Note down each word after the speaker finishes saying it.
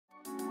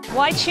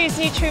Why choose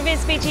new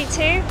TrueVIS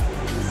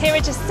VG2? Here are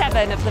just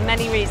 7 of the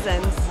many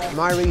reasons.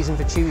 My reason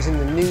for choosing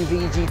the new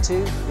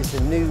VG2 is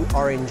the new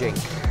orange ink.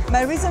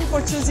 My reason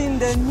for choosing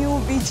the new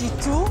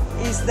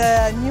VG2 is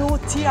the new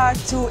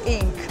TR2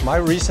 ink. My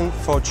reason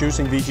for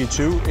choosing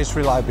VG2 is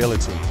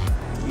reliability.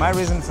 My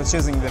reason for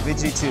choosing the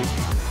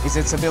VG2 is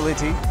its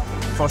ability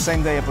for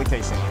same-day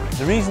application.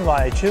 The reason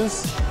why I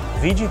choose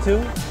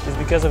VG2 is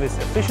because of its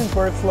efficient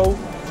workflow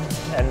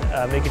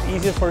and make it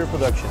easier for your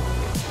production.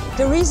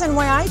 The reason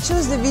why I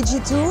choose the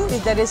VG2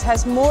 is that it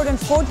has more than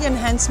 40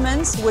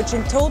 enhancements, which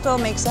in total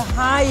makes a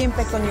high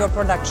impact on your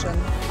production.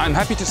 I'm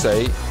happy to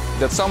say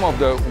that some of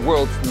the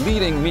world's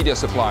leading media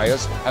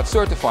suppliers have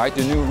certified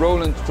the new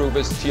Roland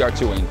TrueVIS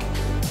TR2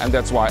 ink. And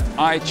that's why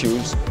I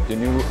choose the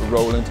new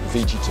Roland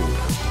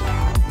VG2.